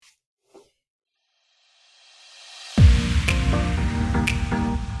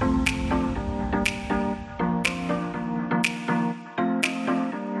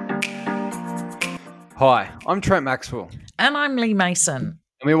Hi, I'm Trent Maxwell, And I'm Lee Mason.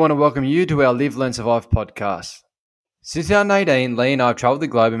 and we want to welcome you to our Live, Learn, Survive podcast. Since 2018, Lee and I have travelled the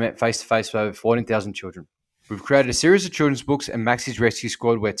globe and met face-to-face with over 14,000 children. We've created a series of children's books and Maxie's Rescue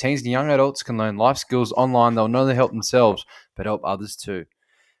Squad where teens and young adults can learn life skills online that will not only help themselves, but help others too.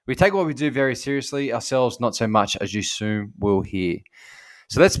 We take what we do very seriously, ourselves not so much, as you soon will hear.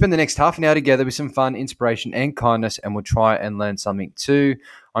 So let's spend the next half an hour together with some fun, inspiration, and kindness, and we'll try and learn something too.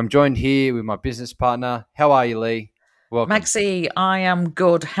 I'm joined here with my business partner. How are you, Lee? Welcome. Maxie, I am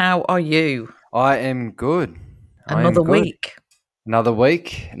good. How are you? I am good. Another week. Another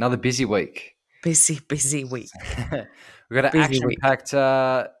week. Another busy week. Busy week. We've got an action-packed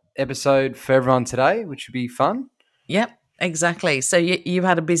episode for everyone today, which should be fun. Yep, exactly. So you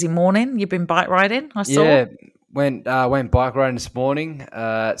had a busy morning. You've been bike riding, I saw. Yeah, went bike riding this morning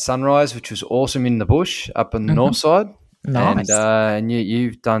at sunrise, which was awesome in the bush up on the north side. Nice. And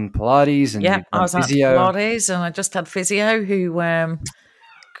you've done Pilates and you've done I was physio. at Pilates and I just had physio who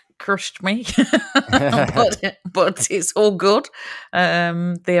crushed me, but it's all good.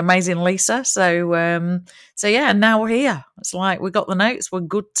 The amazing Lisa. So yeah, now we're here. It's like we got the notes. We're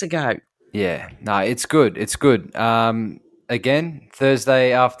good to go. Yeah, no, it's good. It's good. Again,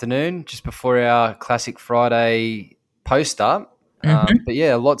 Thursday afternoon, just before our classic Friday post-up. But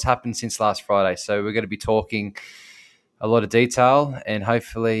yeah, a lot's happened since last Friday. So we're going to be talking a lot of detail and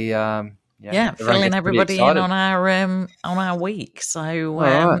hopefully, filling everybody in on our week.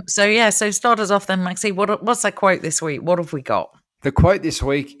 So, so start us off then, Maxie. What's that quote this week? What have we got? The quote this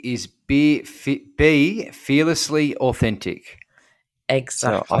week is be fearlessly authentic.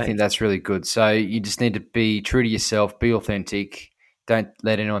 Exactly. So I think that's really good. So you just need to be true to yourself, be authentic. Don't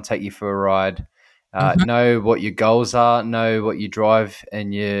let anyone take you for a ride. Know what your goals are, know what your drive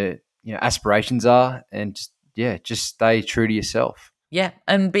and your aspirations are, and just stay true to yourself. Yeah,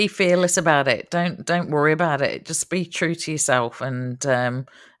 and be fearless about it. Don't worry about it. Just be true to yourself, and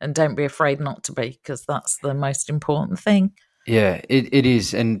don't be afraid not to be, because that's the most important thing. Yeah, it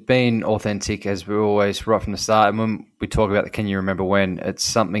is. And being authentic, as we're always right from the start, and when we talk about the Can You Remember When, it's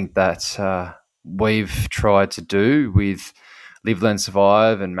something that we've tried to do with Live, Learn,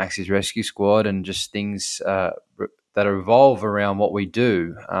 Survive and Maxie's Rescue Squad, and just things that revolve around what we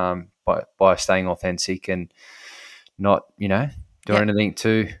do by staying authentic and not, doing anything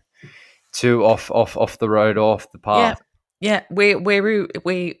too off the road, off the path. Yeah, we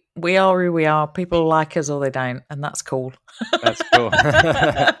are who we are. People like us or they don't, and that's cool. That's cool.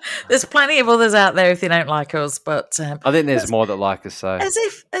 There's plenty of others out there if they don't like us, but I think there's more that like us. So as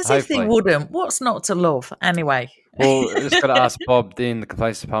if they wouldn't. What's not to love anyway? Well, I just got to ask Bob in the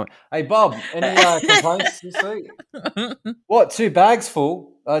complaints department. Hey, Bob, any complaints this week? What? 2 bags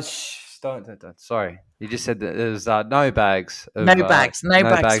full? Don't. Sorry, you just said that there's no bags. No bags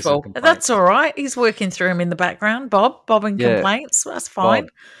full. That's all right. He's working through them in the background. Bob and complaints. That's fine.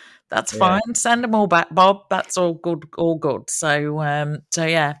 Bob. That's fine. Send them all back, Bob. That's all good. All good. So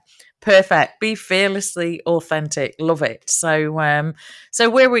yeah, perfect. Be fearlessly authentic. Love it. So where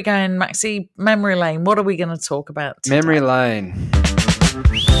are we going, Maxie? Memory lane. What are we going to talk about today? Memory lane.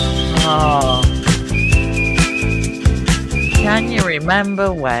 Oh. Can you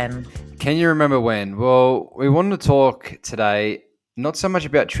remember when? Can you remember when? Well, we wanted to talk today not so much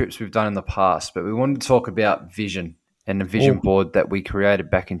about trips we've done in the past, but we wanted to talk about vision and the vision board that we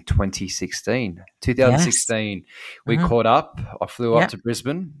created back in 2016. 2016, yes. We caught up. I flew up to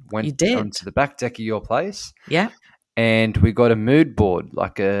Brisbane, went onto the back deck of your place. Yeah. And we got a mood board,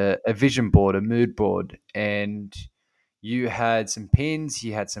 like a vision board, a mood board. And you had some pins,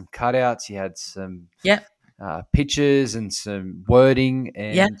 you had some cutouts, you had some... pictures and some wording,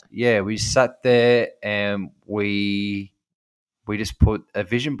 and we sat there and we just put a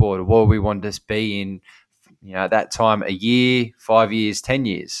vision board of what we wanted to be in, at that time, a year, 5 years, 10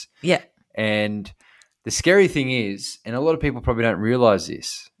 years. Yeah. And the scary thing is, and a lot of people probably don't realize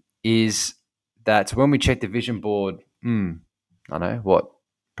this, is that when we checked the vision board, I don't know,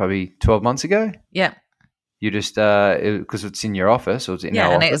 probably 12 months ago? Yeah. You just because it's in your office or it's in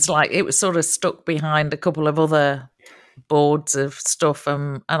our office. It's like it was sort of stuck behind a couple of other boards of stuff,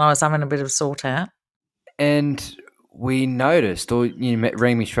 and I was having a bit of sort out. And we noticed, or you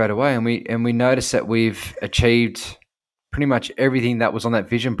rang me straight away, and we noticed that we've achieved pretty much everything that was on that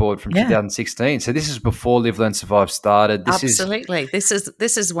vision board from 2016. So this is before Live, Learn, Survive started. This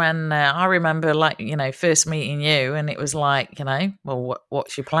is when I remember, first meeting you, and it was like,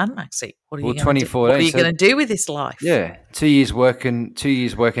 what's your plan, Maxie? What are you going to do with this life? Yeah, 2 years working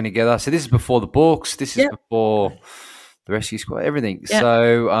together. So this is before the books. This is before the rescue squad, everything. Yep.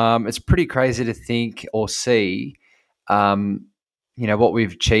 So it's pretty crazy to think or see, what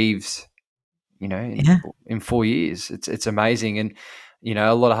we've achieved, in 4 years. It's amazing. And,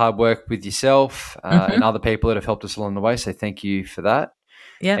 a lot of hard work with yourself and other people that have helped us along the way. So thank you for that.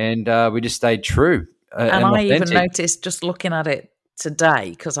 Yeah. And we just stayed true. And I even noticed just looking at it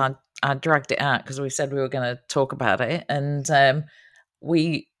today, because I dragged it out because we said we were going to talk about it. And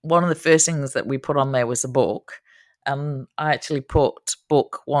one of the first things that we put on there was a book. And I actually put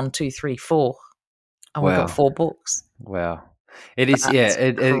book 1, 2, 3, 4. And we've got 4 books. Wow. It is,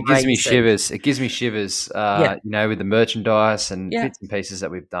 it gives me shivers. It gives me shivers, with the merchandise and bits and pieces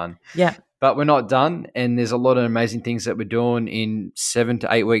that we've done. Yeah. But we're not done, and there's a lot of amazing things that we're doing in 7 to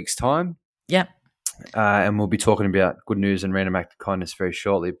 8 weeks' time. Yeah. And we'll be talking about good news and random act of kindness very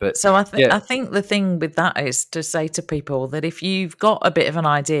shortly. But so I think the thing with that is to say to people that if you've got a bit of an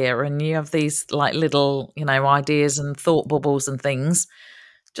idea and you have these like little, ideas and thought bubbles and things,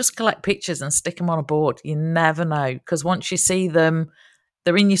 just collect pictures and stick them on a board. You never know, because once you see them,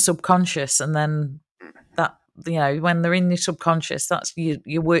 they're in your subconscious, and then that, when they're in your subconscious, that's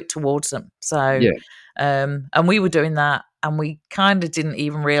you work towards them. So, and we were doing that, and we kind of didn't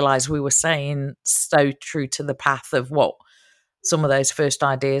even realize we were saying so true to the path of what some of those first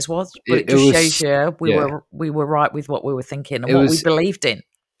ideas was. But it just shows you we were right with what we were thinking and what we believed in.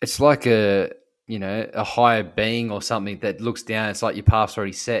 It's like a higher being or something that looks down. It's like your path's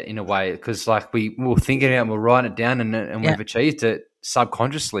already set in a way, because like we were thinking about it and we're writing it down and we've achieved it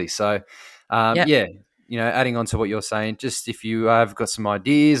subconsciously. So, adding on to what you're saying, just if you have got some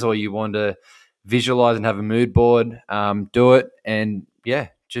ideas or you want to visualize and have a mood board, do it. And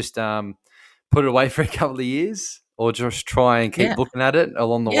just put it away for a couple of years, or just try and keep looking at it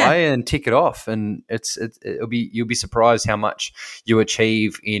along the way and tick it off. And you'll be surprised how much you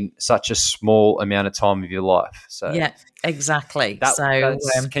achieve in such a small amount of time of your life. So exactly.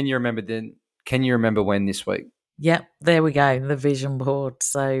 Can you remember when this week? Yep, there we go, the vision board.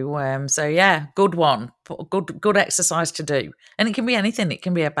 So good one, good exercise to do, and it can be anything. It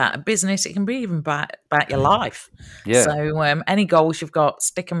can be about a business. It can be even about your life. Yeah. So any goals you've got,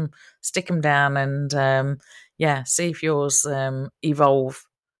 stick them down, and see if yours evolve.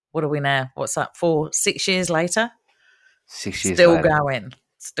 What are we now? What's that? 6 years later? 6 years still later.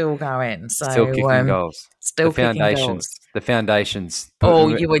 Still going. So still kicking goals. Still the kicking goals. The foundations. Oh,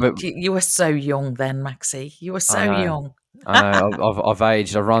 you were so young then, Maxie. You were so young. I know. I've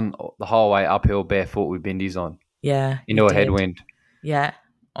aged. I run the whole way uphill barefoot with bindies on. Yeah. Into a headwind. Yeah.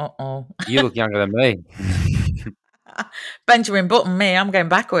 You look younger than me. Benjamin Button, me. I'm going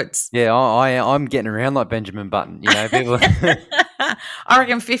backwards. Yeah, I'm getting around like Benjamin Button. People. I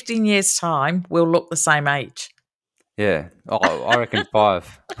reckon 15 years' time we'll look the same age. Yeah. I reckon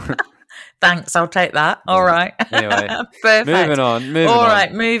 5. Thanks, I'll take that. All right. Anyway, perfect. Moving on. All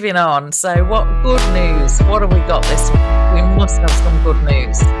right, moving on. So what good news? What have we got this week? We must have some good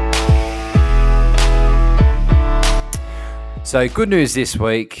news. So good news this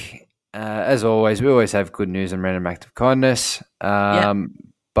week. As always, we always have good news and random act of kindness.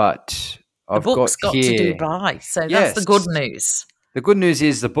 But I've got here, to Dubai, so that's the good news. The good news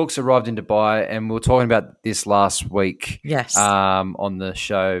is the books arrived in Dubai, and we were talking about this last week. Yes. On the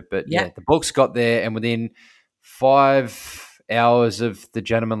show. But the books got there, and within 5 hours of the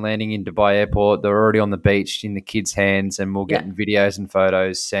gentleman landing in Dubai airport, they're already on the beach in the kids' hands, and we're getting videos and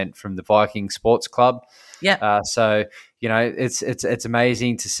photos sent from the Viking Sports Club. Yeah. So, it's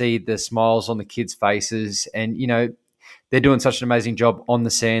amazing to see the smiles on the kids' faces, and, they're doing such an amazing job on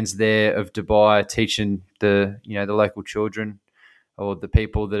the sands there of Dubai, teaching the local children, or the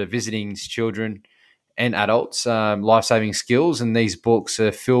people that are visiting children and adults, life-saving skills. And these books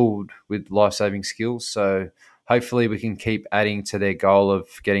are filled with life-saving skills. So hopefully we can keep adding to their goal of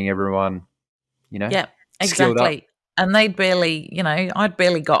getting everyone, Yeah, exactly. And I'd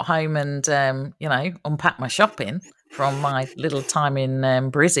barely got home and, unpacked my shopping from my little time in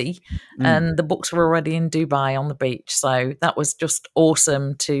Brizzy, and the books were already in Dubai on the beach. So that was just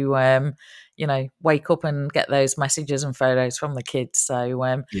awesome to, wake up and get those messages and photos from the kids. So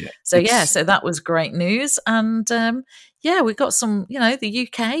that was great news. And we got some, the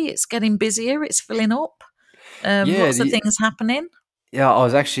UK, it's getting busier, it's filling up. Lots of things happening. Yeah, I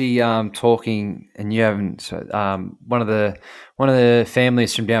was actually talking, and you haven't. One of the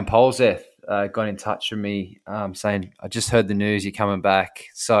families from down Polseth got in touch with me, saying, "I just heard the news. You're coming back.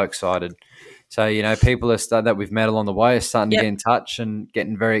 So excited." So people that we've met along the way are starting to get in touch and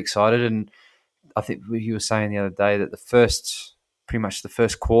getting very excited. And I think you were saying the other day that the first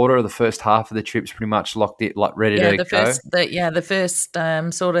quarter or the first half of the trip's pretty much locked it, like ready to go. The first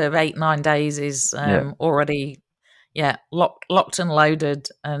sort of 8-9 days is already. Yeah, locked and loaded,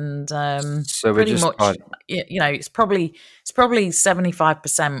 and so pretty much, it's probably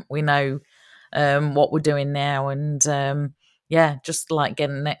 75%. We know what we're doing now, and just like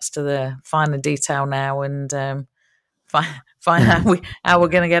getting next to the finer detail now, and find how we're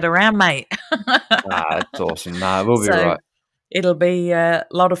going to get around, mate. That's awesome. We'll be right. It'll be a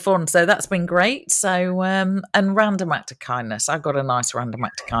lot of fun. So that's been great. So, and random act of kindness. I got a nice random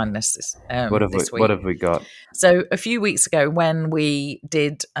act of kindness this week. What have we got? So a few weeks ago when we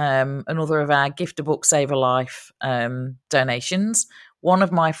did another of our Gift a Book, Save a Life donations, one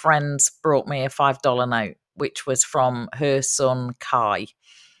of my friends brought me a $5 note, which was from her son, Kai.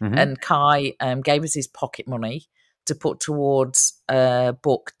 Mm-hmm. And Kai gave us his pocket money to put towards a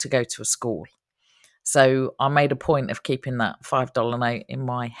book to go to a school. So I made a point of keeping that $5 note in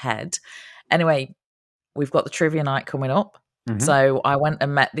my head. Anyway, we've got the trivia night coming up. Mm-hmm. So I went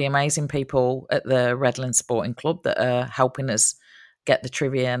and met the amazing people at the Redlands Sporting Club that are helping us get the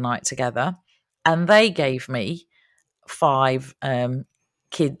trivia night together. And they gave me 5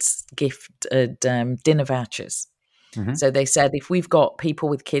 kids gifted dinner vouchers. Mm-hmm. So they said if we've got people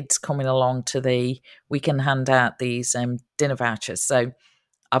with kids coming along we can hand out these dinner vouchers. So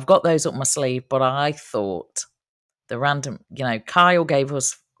I've got those up my sleeve, but I thought the random, Kai gave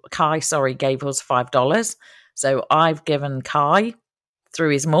us $5. So I've given Kai,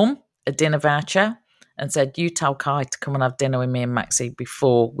 through his mum, a dinner voucher and said, you tell Kai to come and have dinner with me and Maxie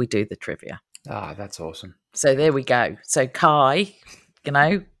before we do the trivia. Ah, that's awesome. So there we go. So Kai,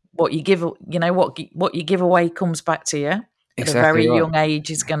 what you give, what you give away comes back to you. Exactly. At a very young age,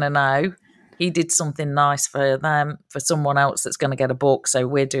 he's going to know. He did something nice for them, for someone else that's going to get a book. So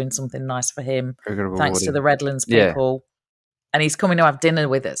we're doing something nice for him, thanks to the Redlands people. Yeah. And he's coming to have dinner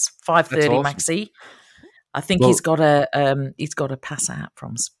with us. 5:30, awesome. Maxie. I think he's got to pass out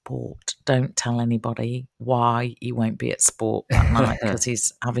from sport. Don't tell anybody why he won't be at sport that night because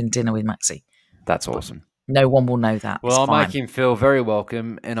he's having dinner with Maxie. That's awesome. No one will know that. Well, I'll make him feel very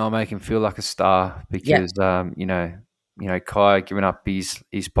welcome, and I'll make him feel like a star because Kai giving up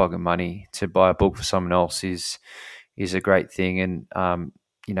his pocket money to buy a book for someone else is a great thing, and I'm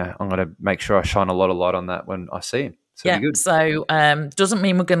going to make sure I shine a lot of light on that when I see him. So good. So doesn't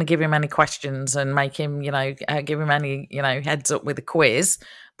mean we're going to give him any questions and make him, give him any, heads up with a quiz,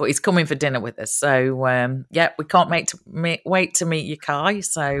 but he's coming for dinner with us. So we can't wait to meet you, Kai.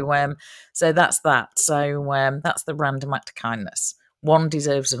 So that's that. So that's the random act of kindness. One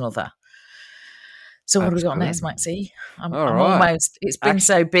deserves another. So what have we got next, Maxie? I'm almost, it's been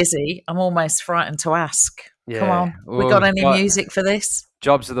so busy, I'm almost frightened to ask. Yeah. Come on. We got any music for this?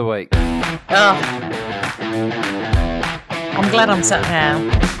 Jobs of the week. Oh, I'm glad I'm sat down.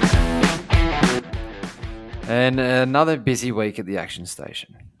 And another busy week at the Action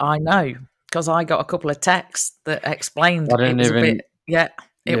Station. I know, because I got a couple of texts that explained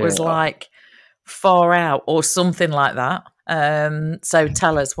it was like far out or something like that. So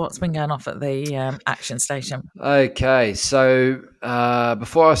tell us what's been going off at the Action Station. Okay, so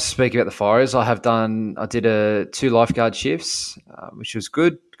before I speak about the fires, I did 2 lifeguard shifts, which was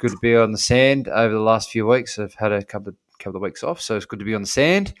good. Good to be on the sand over the last few weeks. I've had a couple of weeks off, so it's good to be on the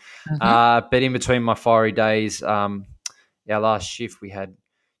sand. Mm-hmm. But in between my fiery days, our last shift we had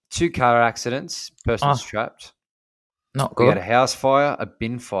 2 car accidents, persons trapped. Not good. We had a house fire, a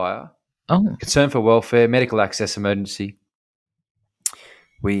bin fire, concern for welfare, medical access emergency.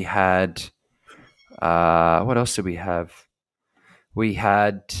 We had, what else did we have? We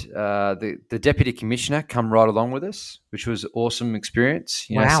had the deputy commissioner come right along with us, which was an awesome experience.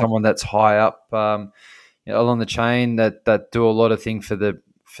 Someone that's high up along the chain that do a lot of things for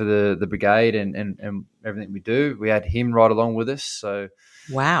the brigade and everything we do. We had him right along with us. So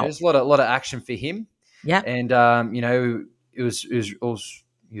wow, there's a lot of action for him. Yeah, and he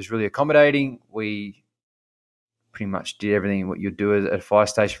was really accommodating. We pretty much did everything what you do at a fire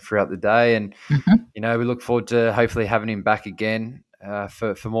station throughout the day. And, we look forward to hopefully having him back again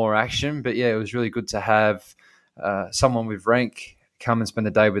for more action. But, it was really good to have someone with rank come and spend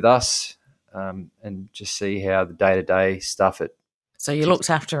the day with us and just see how the day-to-day stuff at. So you looked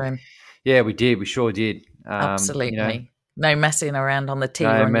after him? Yeah, we did. We sure did. Absolutely. No messing around on the tea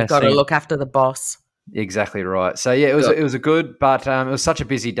run. You've got to look after the boss. Exactly right. So it was a good, but it was such a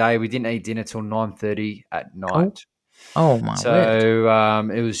busy day. We didn't eat dinner till 9:30 at night. Oh my! So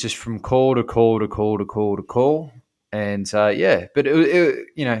it was just from call to call to call to call to call, and but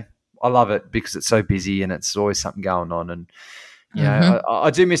it I love it because it's so busy and it's always something going on, and I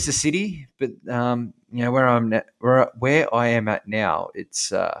do miss the city, but where I am at now,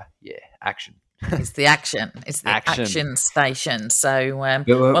 it's action. It's the action. It's the action station. So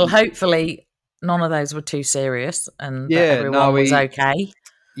well, hopefully. None of those were too serious, and everyone was okay.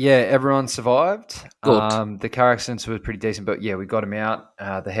 Yeah, everyone survived. Good. The car accidents were pretty decent, but yeah, we got him out.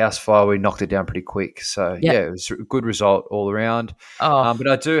 The house fire, we knocked it down pretty quick. So yeah, it was a good result all around. Oh. But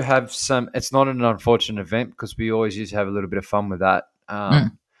I do have some. It's not an unfortunate event because we always used to have a little bit of fun with that.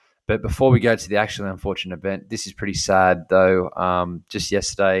 But before we go to the actual unfortunate event, this is pretty sad though. Just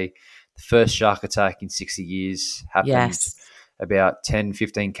yesterday, the first shark attack in 60 years happened about 10,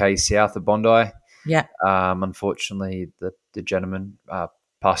 15 k's south of Bondi. Yeah. Unfortunately, the gentleman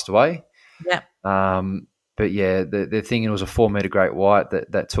passed away. Yeah. But yeah, they're thinking it was a 4-meter great white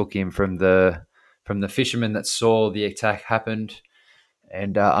that took him from the fisherman that saw the attack happened.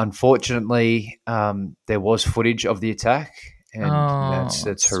 And unfortunately, there was footage of the attack, and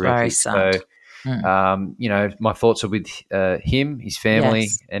that's horrific. Very sad. So, my thoughts are with him, his family,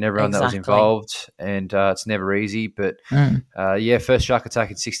 and everyone that was involved. And it's never easy. But first shark attack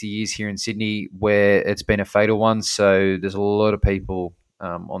in 60 years here in Sydney, where it's been a fatal one. So there's a lot of people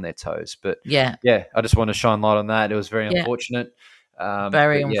on their toes. But I just want to shine light on that. It was very unfortunate.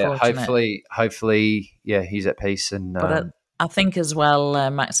 Very unfortunate. Hopefully, he's at peace. And I think as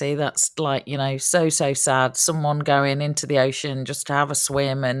well, Maxie, that's like, so sad. Someone going into the ocean just to have a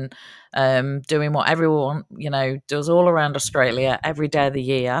swim and doing what everyone, does all around Australia every day of the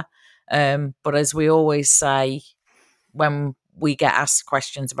year. But as we always say, when we get asked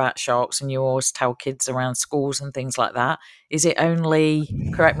questions about sharks, and you always tell kids around schools and things like that, is it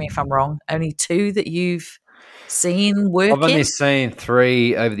only, correct me if I'm wrong, only 2 that you've seen working? I've only seen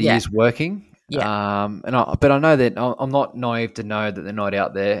 3 over the years working. Yeah. But I know that I'm not naive to know that they're not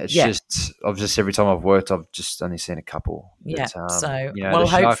out there. It's just every time I've worked, I've just only seen a couple. Yeah. But,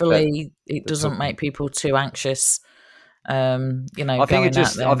 hopefully it doesn't make people too anxious. I think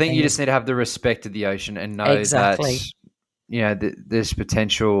you just need to have the respect of the ocean and know that there's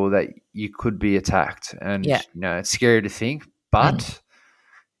potential that you could be attacked, and it's scary to think, but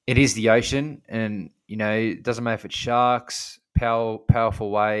it is the ocean, and it doesn't matter if it's sharks, powerful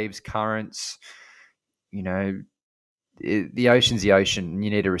waves, currents. The ocean's the ocean, and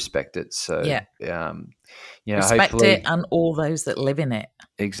you need to respect it. So respect it and all those that live in it.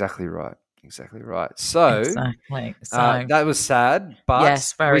 Exactly right. So that was sad, but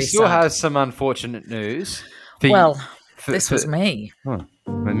yes, we still have some unfortunate news. This was me. The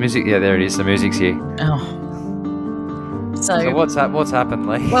music, there it is. The music's here. Oh, so what's happened,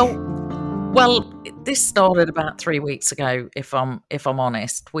 Lee? Well, this started about 3 weeks ago. If I'm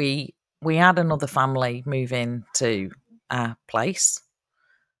honest, we had another family move in to our place.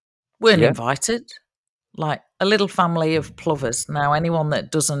 Weren't invited. Like a little family of plovers. Now, anyone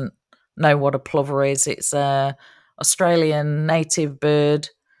that doesn't know what a plover is, it's a Australian native bird.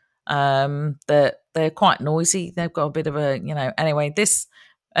 That they're quite noisy. They've got a bit of a, anyway, this,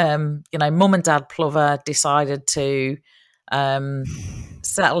 mum and dad plover decided to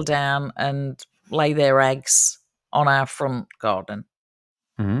settle down and lay their eggs on our front garden,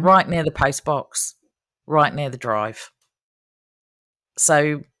 right near the post box, right near the drive.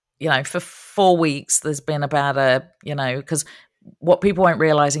 So, for 4 weeks, there's been about because what people won't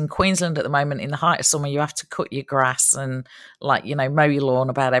realise, in Queensland at the moment, in the height of summer, you have to cut your grass and mow your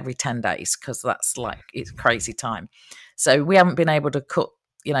lawn about every 10 days because that's it's crazy time. So we haven't been able to cut,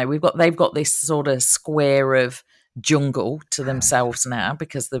 they've got this sort of square of jungle to themselves now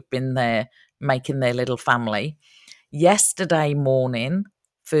because they've been there making their little family. Yesterday morning,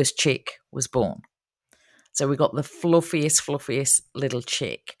 first chick was born. So we got the fluffiest little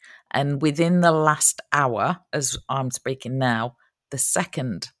chick. And within the last hour, as I'm speaking now, the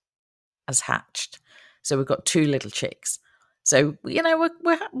second has hatched. So we've got 2 little chicks. So,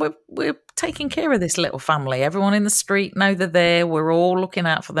 we're taking care of this little family. Everyone in the street know they're there. We're all looking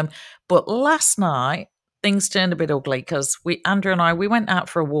out for them. But last night, things turned a bit ugly because Andrew and I, we went out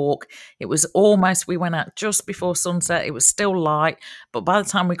for a walk. It was we went out just before sunset. It was still light. But by the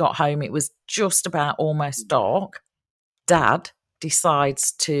time we got home, it was just about almost dark. Dad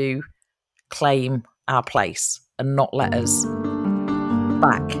decides to claim our place and not let us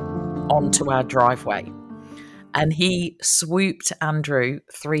back onto our driveway. And he swooped Andrew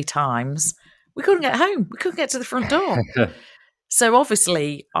 3 times. We couldn't get home. We couldn't get to the front door. So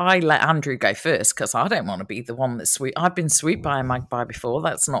obviously I let Andrew go first because I don't want to be the one that's swooped. I've been swooped by a magpie before.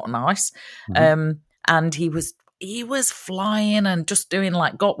 That's not nice. And he was flying and just doing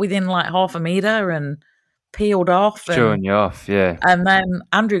got within half a meter and peeled off. Showing you off, yeah. And then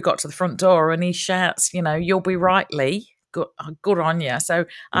Andrew got to the front door and he shouts, you'll be right, Lee. Good on you. So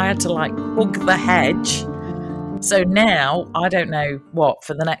I had to hug the hedge. So now I don't know what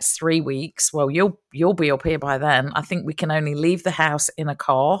for the next 3 weeks. Well, you'll be up here by then. I think we can only leave the house in a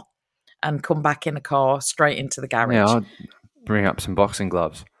car and come back in a car straight into the garage. Yeah, bring up some boxing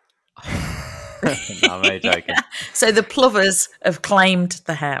gloves. No, I'm only joking. So the Plovers have claimed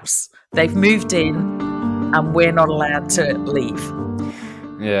the house. They've moved in, and we're not allowed to leave.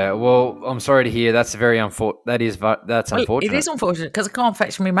 Yeah, well, I'm sorry to hear. That's very unfortunate. That's unfortunate. It is unfortunate because I can't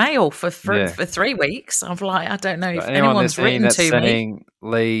fetch my mail for 3 weeks. I'm like, I don't know if anyone's written to sending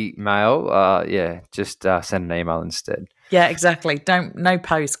Lee mail. Just send an email instead. Yeah, exactly. No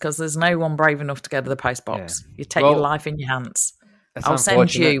post because there's no one brave enough to go to the post box. Yeah. You take your life in your hands. I'll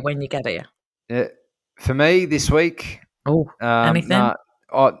send you when you get here. Yeah, for me this week. Oh, anything?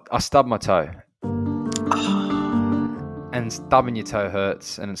 I stubbed my toe. And stubbing your toe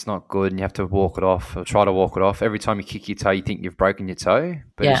hurts and it's not good and you have to walk it off or try to walk it off. Every time you kick your toe, you think you've broken your toe,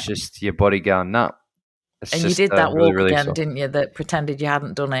 but it's just your body going, nah. And you did that walk really again, didn't you, that pretended you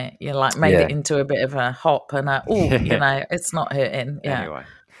hadn't done it? You made it into a bit of a hop and it's not hurting. Yeah. Anyway,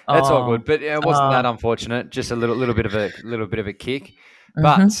 that's all good. But it wasn't that unfortunate, just a little bit of a kick. Mm-hmm.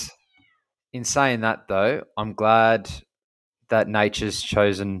 But in saying that though, I'm glad that nature's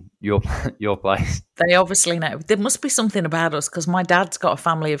chosen your place. They obviously know. There must be something about us because my dad's got a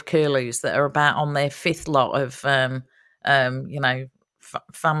family of curlews that are about on their 5th lot of,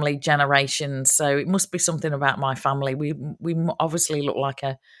 family generations. So it must be something about my family. We obviously look like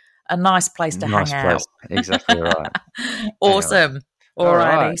a nice place to hang out. Exactly right. Awesome. Anyway. All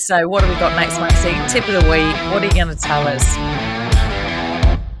righty. So what do we got next, Maxie? Tip of the week. What are you going to tell us?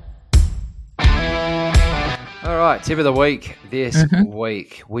 All right, tip of the week this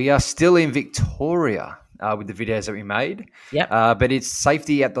week. We are still in Victoria with the videos that we made. Yep. But it's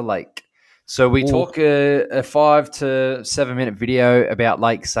safety at the lake. So we talk a 5 to 7 minute video about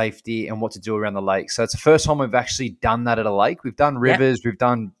lake safety and what to do around the lake. So it's the first time we've actually done that at a lake. We've done rivers, we've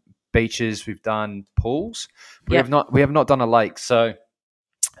done beaches, we've done pools. We have not done a lake. So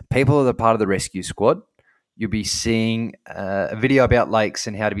people are the part of the rescue squad. You'll be seeing a video about lakes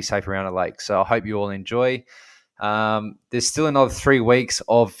and how to be safe around a lake. So I hope you all enjoy. There's still another 3 weeks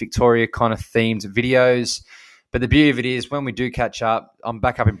of Victoria kind of themed videos. But the beauty of it is when we do catch up, I'm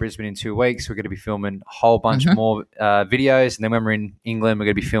back up in Brisbane in 2 weeks. We're going to be filming a whole bunch more videos. And then when we're in England, we're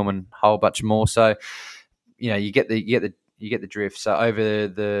going to be filming a whole bunch more. So, you get the drift. So over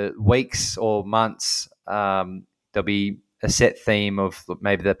the weeks or months, there'll be a set theme of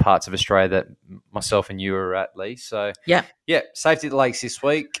maybe the parts of Australia that myself and you are at, Lee. So, safety at the lakes this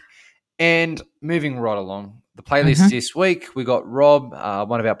week. And moving right along, the playlist this week, we got Rob,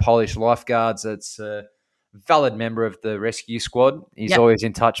 one of our Polish lifeguards that's a valid member of the rescue squad. He's always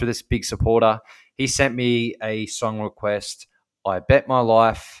in touch with us, big supporter. He sent me a song request, I Bet My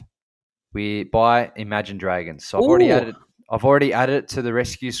Life by Imagine Dragons. So I've already added it to the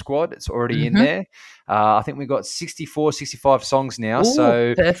rescue squad. It's already in there. I think we've got 64, 65 songs now. Ooh,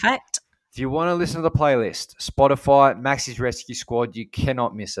 so perfect. If you want to listen to the playlist, Spotify, Max's Rescue Squad, you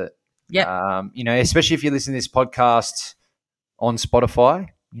cannot miss it. Yeah. Especially if you listen to this podcast on Spotify,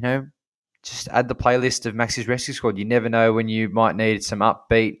 just add the playlist of Max's Rescue Squad. You never know when you might need some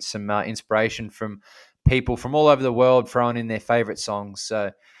upbeat, some inspiration from people from all over the world throwing in their favorite songs.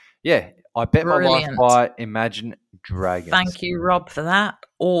 So, I Bet My Life by Imagine Dragons. Thank you, Rob, for that.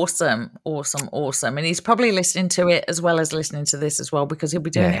 Awesome. And he's probably listening to it as well as listening to this as well because he'll be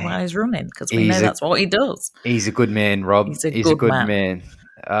doing it while he's running because we know that's what he does. He's a good man, Rob. He's a good man.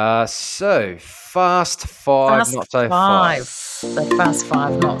 So, Fast Five, Not So Fast. The Fast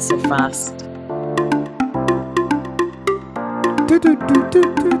Five, Not So Fast.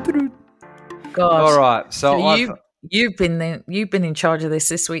 God. All right. So you've been in charge of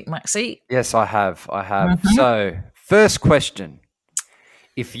this week, Maxie. Yes, I have. So, first question.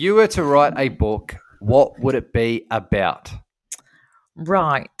 If you were to write a book, what would it be about?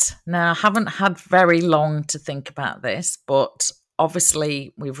 Right. Now, I haven't had very long to think about this, but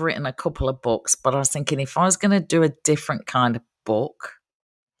obviously we've written a couple of books, but I was thinking if I was going to do a different kind of book,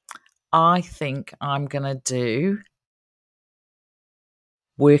 I think I'm going to do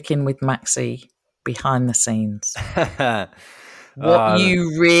Working with Maxie Behind the Scenes. What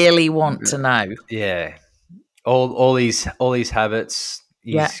you really want to know. Yeah. All these habits,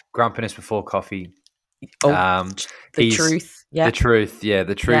 his grumpiness before coffee. The truth. Yeah.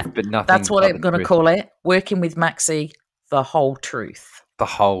 The truth, but nothing. That's what I'm going to call it. Working with Maxie, the whole truth. The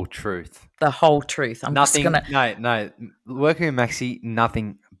whole truth. I'm nothing, just going to... No. Working with Maxie,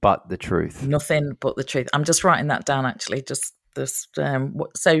 nothing but the truth. Nothing but the truth. I'm just writing that down, actually. Just this.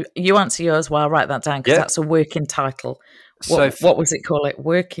 So you answer yours while I write that down because that's a working title. What was it called?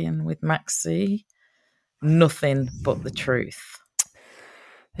 Working with Maxie, nothing but the truth.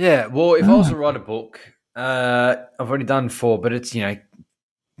 Yeah, well, if I was to write a book, I've already done 4, but it's,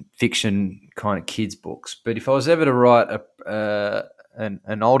 fiction kind of kids books. But if I was ever to write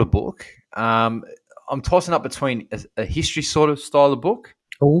an older book, I'm tossing up between a history sort of style of book.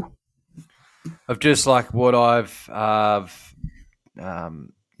 Oh, of just like what I've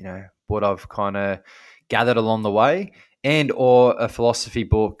what I've kind of gathered along the way, and or a philosophy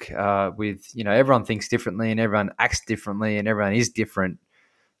book with everyone thinks differently and everyone acts differently and everyone is different,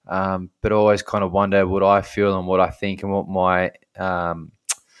 but always kind of wonder what I feel and what I think and what my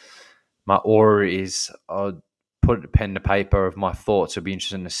aura is. I'll put a pen to paper of my thoughts. It'll be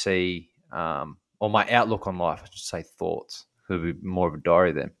interesting to see, or my outlook on life. I should say thoughts. It'll be more of a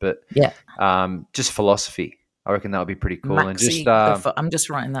diary then, but just philosophy. I reckon that would be pretty cool. Maxi, and I'm just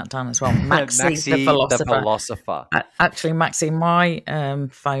writing that down as well. Maxi the philosopher. Actually, Maxi, my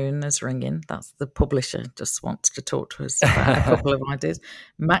phone is ringing. That's the publisher just wants to talk to us about a couple of ideas.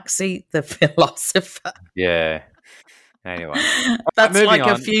 Maxi the philosopher. Yeah. Anyway, that's like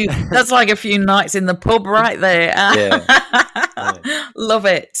on. That's like a few nights in the pub right there. Yeah. Love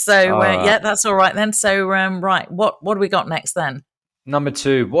it. So that's all right then. So right, what do we got next then? Number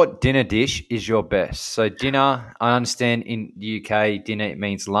 2, what dinner dish is your best? So dinner, I understand in the UK, dinner it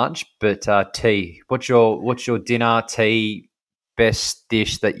means lunch, but tea. What's your dinner tea best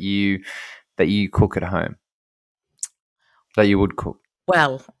dish that you cook at home? That you would cook?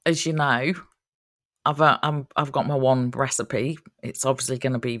 Well, as you know, I've got my one recipe. It's obviously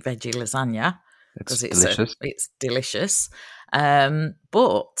going to be veggie lasagna because it's delicious. It's delicious.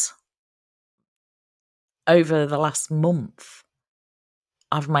 But over the last month,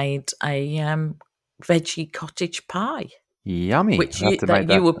 I've made a veggie cottage pie. Yummy. Which you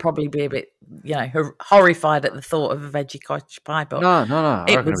would probably be a bit, horrified at the thought of a veggie cottage pie. But no.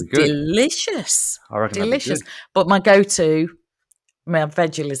 It was delicious. I reckon delicious. But my go-to, my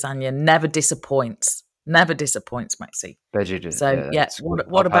veggie lasagna never disappoints. Never disappoints, Maxi. Veggie. So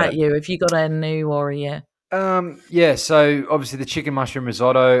what about you? Have you got a new or a? So obviously the chicken mushroom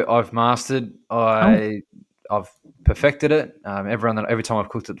risotto I've mastered. I've perfected it. Every time I've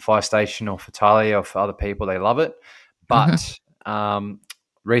cooked at the fire station or for Talia or for other people, they love it. But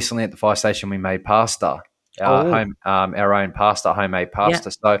recently at the fire station, we made pasta, our own pasta, homemade pasta.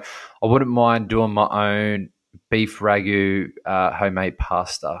 Yeah. So I wouldn't mind doing my own beef ragu, homemade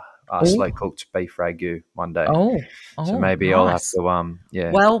pasta, slow cooked beef ragu one day. So maybe nice. I'll have to,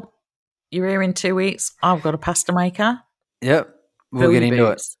 Well, you're here in 2 weeks. I've got a pasta maker. Yep, we'll get into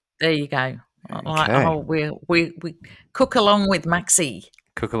it. There you go. Okay. We cook along with Maxi.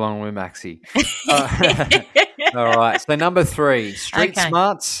 Cook along with Maxi. All right. So number 3, street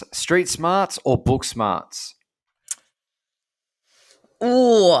smarts or book smarts?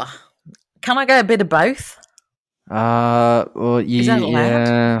 Oh, can I go a bit of both? Well, is that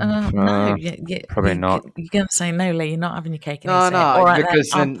allowed? No, probably not. You're going to say no, Lee. You're not having your cake and No, all right, because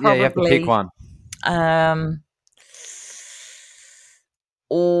then you have to pick one.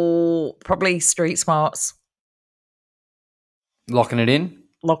 Or probably street smarts. Locking it in?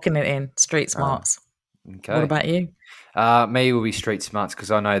 Locking it in. Street smarts. Okay. What about you? Me will be street smarts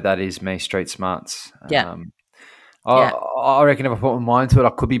because I know that is me, street smarts. Yeah. I reckon if I put my mind to it,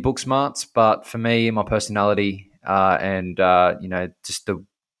 I could be book smarts. But for me, my personality and just the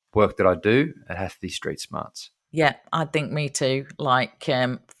work that I do, it has to be street smarts. Yeah, I think me too. Like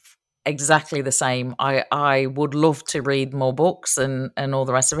exactly the same. I would love to read more books and all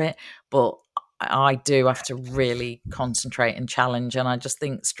the rest of it, but I do have to really concentrate and challenge. And I just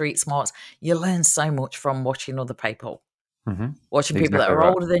think street smarts, you learn so much from watching other people. Mm-hmm. Watching people that are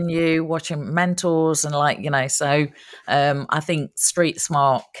older than you, watching mentors, and so I think street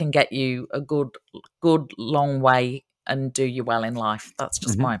smart can get you a good long way and do you well in life. That's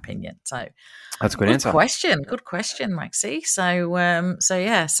just my opinion. So that's a good answer. Good question, Maxi. So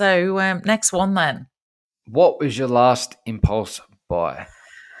next one then. What was your last impulse buy?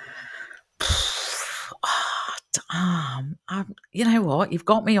 You know what? You've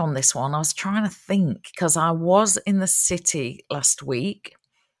got me on this one. I was trying to think because I was in the city last week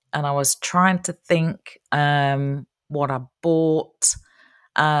and I was trying to think what I bought.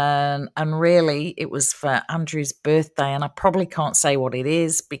 And really it was for Andrew's birthday, and I probably can't say what it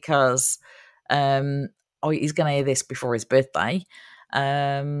is because he's going to hear this before his birthday.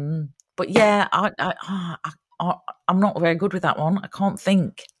 But yeah, I'm not very good with that one. I can't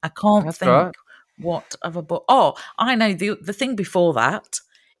think. That's right. What have I bought? Oh, I know the thing before that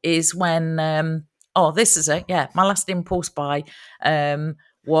is when this is it. Yeah, my last impulse buy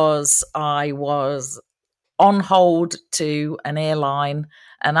was I was on hold to an airline,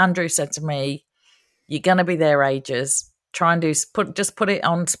 and Andrew said to me, "You're going to be there ages. try and put it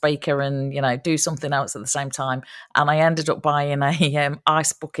on speaker and, do something else at the same time. And I ended up buying a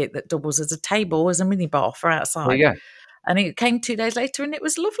ice bucket that doubles as a table, as a minibar for outside. There you go. And it came 2 days later and it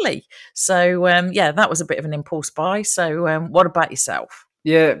was lovely. So, that was a bit of an impulse buy. So what about yourself?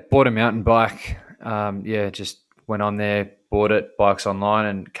 Yeah, bought a mountain bike. Just went on there, bought it, bikes online,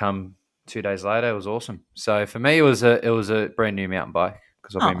 and come 2 days later, it was awesome. So for me, it was a brand new mountain bike.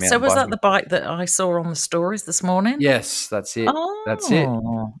 So was that the bike that I saw on the stories this morning? Yes, that's it. Oh, that's it.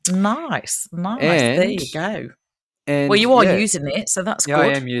 Nice. And, there you go. And well, you are using it, so that's good. I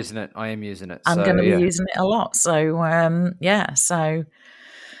am using it. I'm going to be using it a lot. So, so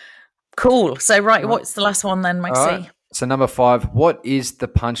cool. So, right, what's the last one then, Maxie? Right. So number 5, what is the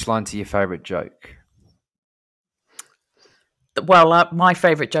punchline to your favourite joke? Well, my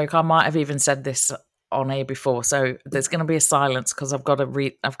favourite joke, I might have even said this on here before, so there's going to be a silence because I've got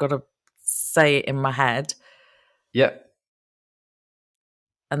to say it in my head. Yep.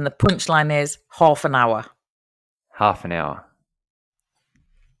 And the punchline is half an hour. Half an hour.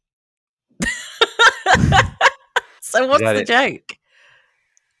 So what's the joke?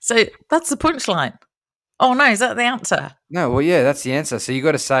 So that's the punchline. Oh no, is that the answer? No, well, yeah, that's the answer. So you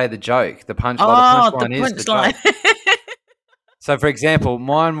got to say the joke. The punchline. Oh, the punchline is the joke. So, for example,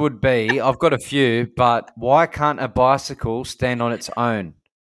 mine would be, I've got a few, but why can't a bicycle stand on its own?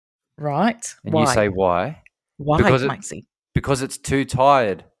 Right. And you say why? Why, Maxie? Because it's too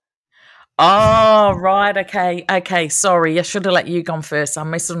tired. Oh, right. Okay. Sorry, I should have let you go first. I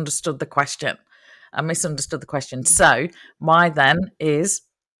misunderstood the question. So, my then is,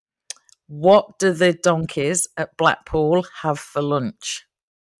 what do the donkeys at Blackpool have for lunch?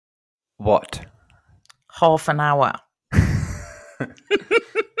 What? Half an hour.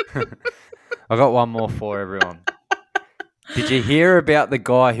 I got one more for everyone. Did you hear about the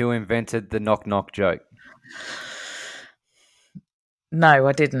guy who invented the knock-knock joke? No,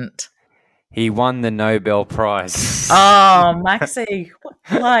 I didn't. He won the Nobel Prize. Oh, Maxie.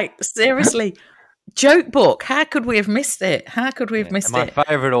 Seriously. Joke book. How could we have missed it? My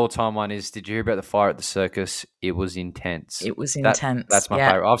favourite all-time one is, did you hear about the fire at the circus? It was intense. That's my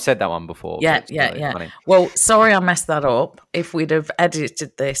favourite. I've said that one before. Yeah. Funny. Well, sorry I messed that up. If we'd have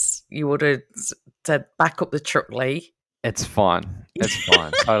edited this, you would have said back up the truck, Lee. It's fine.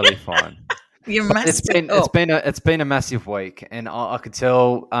 Totally fine. It's been a massive week, and I could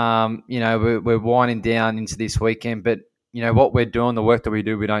tell. We're winding down into this weekend, but what we're doing, the work that we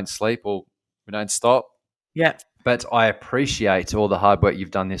do, we don't sleep or we don't stop. Yeah. But I appreciate all the hard work you've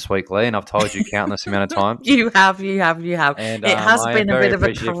done this week, Lee, and I've told you countless amount of times. You have. And, it has been a bit of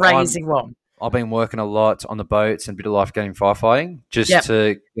a crazy one. I've been working a lot on the boats and a bit of life-saving firefighting just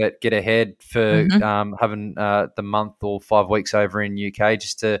to get ahead for having the month or 5 weeks over in UK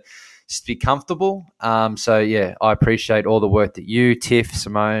just to be comfortable. I appreciate all the work that you, Tiff,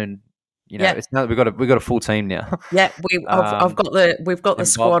 Simone. It's now we've got a full team now. Yeah, we've got the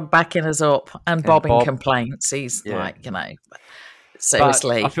squad backing us up, and Bob in complaints. He's seriously.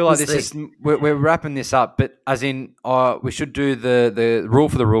 But I feel like we're wrapping this up, but as in, we should do the rule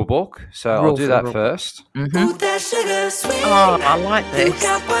for the rule book. So I'll do that first. Mm-hmm. Oh, I like this.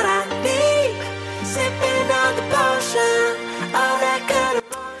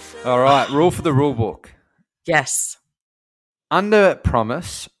 All right, rule for the rule book. Yes. Under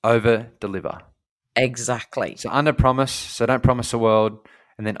promise, over deliver. Exactly. So under promise, so don't promise the world,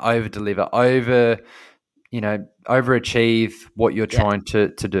 and then over deliver, overachieve what you're trying to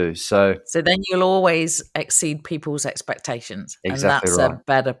do. So then you'll always exceed people's expectations. Exactly, and that's a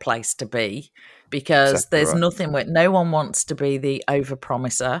better place to be, because there's nothing where no one wants to be the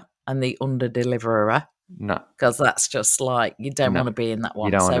over-promiser and the under-deliverer. No. Because that's just you don't want to be in that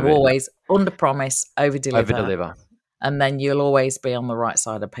one. So always under-promise, over-deliver. Over-deliver. And then you'll always be on the right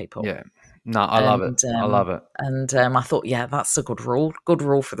side of people. Yeah. No, I love it. I love it. And I thought, that's a good rule. Good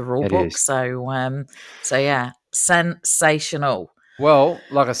rule for the rule book. Is. So sensational. Well,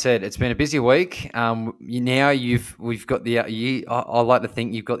 like I said, it's been a busy week. We've got I like to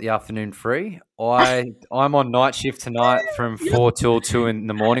think you've got the afternoon free. I'm on night shift tonight from 4 till 2 in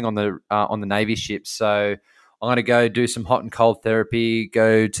the morning on the Navy ship. So I'm going to go do some hot and cold therapy,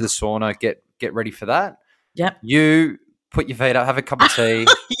 go to the sauna, get ready for that. Yep. You put your feet up, have a cup of tea.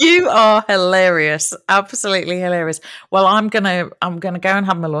 You are hilarious, absolutely hilarious. Well, I'm gonna go and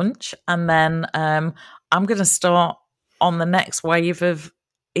have my lunch, and then I'm gonna start on the next wave of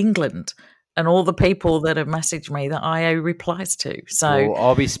England and all the people that have messaged me that I owe replies to. So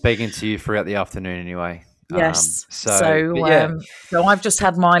I'll be speaking to you throughout the afternoon anyway. Yes. So I've just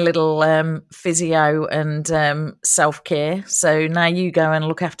had my little physio and self-care. So now you go and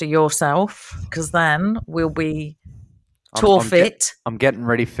look after yourself, because then we'll be fit. I'm getting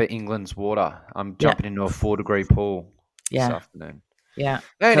ready for England's water. I'm jumping into a 4-degree pool this afternoon. Yeah.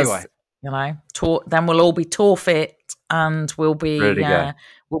 Anyway, then we'll all be tour fit, and we'll be we'll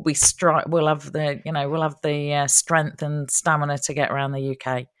have the strength and stamina to get around the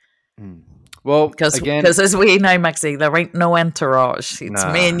UK. Well, because as we know, Maxie, there ain't no entourage. It's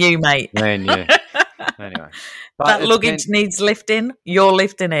me and you, mate. Me and you. Anyway, that luggage needs lifting. You're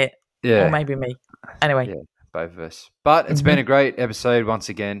lifting it. Yeah, or maybe me. Anyway, yeah, both of us. But it's been a great episode once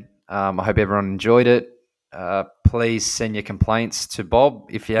again. I hope everyone enjoyed it. Please send your complaints to Bob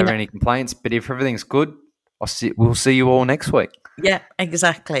if you have any complaints. But if everything's good, we'll see you all next week. Yeah,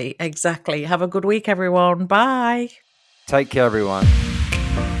 exactly. Have a good week, everyone. Bye. Take care, everyone.